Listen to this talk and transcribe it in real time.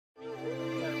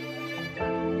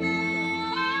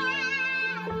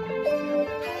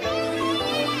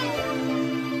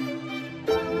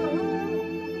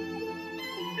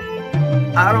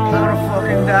I don't wanna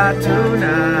fucking die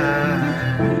tonight.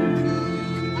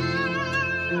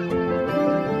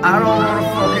 I don't wanna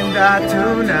fucking die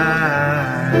tonight.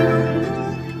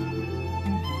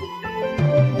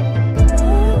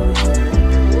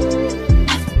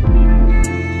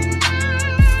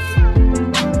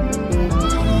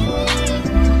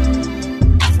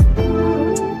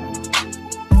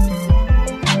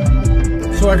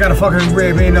 So I got a fucking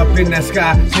ribbon up in that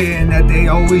sky, saying that they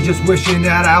always just wishing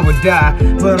that I would die.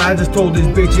 But I just told these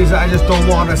bitches I just don't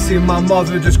wanna see my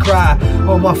mother just cry,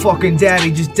 or my fucking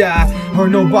daddy just die, or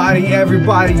nobody,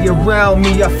 everybody around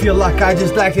me. I feel like I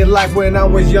just acted like when I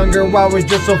was younger I was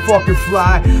just so fucking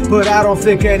fly. But I don't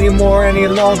think anymore any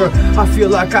longer. I feel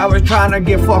like I was trying to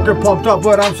get fucking pumped up,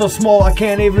 but I'm so small I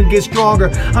can't even get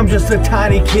stronger. I'm just a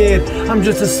tiny kid, I'm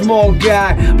just a small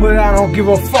guy, but I don't give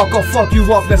a fuck, I'll fuck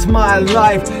you up, that's my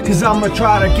life. Cause I'ma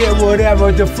try to get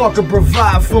whatever to fucking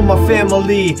provide for my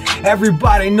family.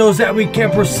 Everybody knows that we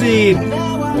can proceed.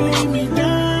 Now I lay me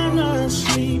down to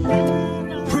sleep.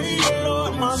 Pray the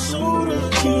Lord my soul to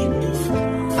keep.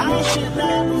 I should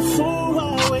die before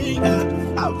I wake up.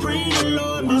 I pray the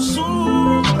Lord my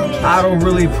soul. I don't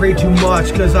really pray too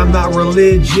much cause I'm not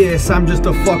religious. I'm just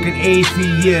a fucking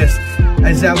atheist.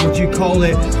 Is that what you call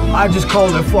it? I just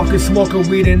call it fucking smoking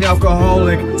weed and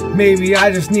alcoholic. Maybe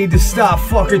I just need to stop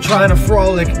fucking trying to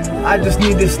frolic. I just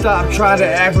need to stop trying to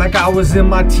act like I was in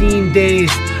my teen days.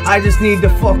 I just need to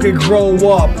fucking grow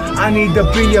up. I need to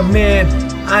be a man.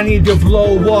 I need to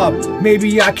blow up.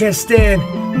 Maybe I can stand.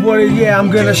 What? Yeah, I'm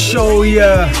gonna show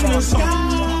ya.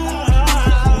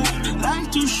 Life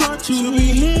too short to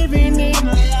be living in a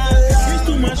lie. There's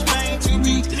too much pain to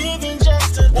be living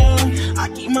just to die. I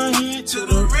keep my head to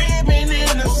the ribbon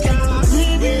in the sky.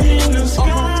 Ribbon in the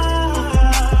sky.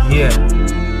 Yeah,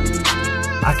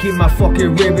 I keep my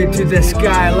fucking ribbon to the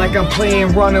sky like I'm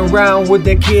playing running around with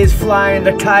the kids flying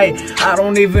the kite. I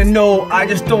don't even know, I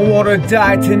just don't wanna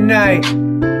die tonight.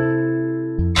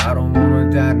 I don't wanna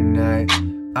die tonight.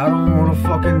 I don't wanna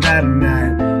fucking die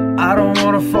tonight. I don't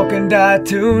wanna fucking die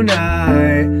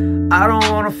tonight. I don't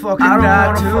wanna fucking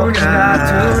die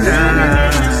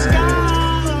tonight.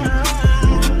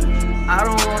 I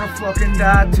don't wanna fucking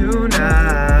die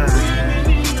tonight.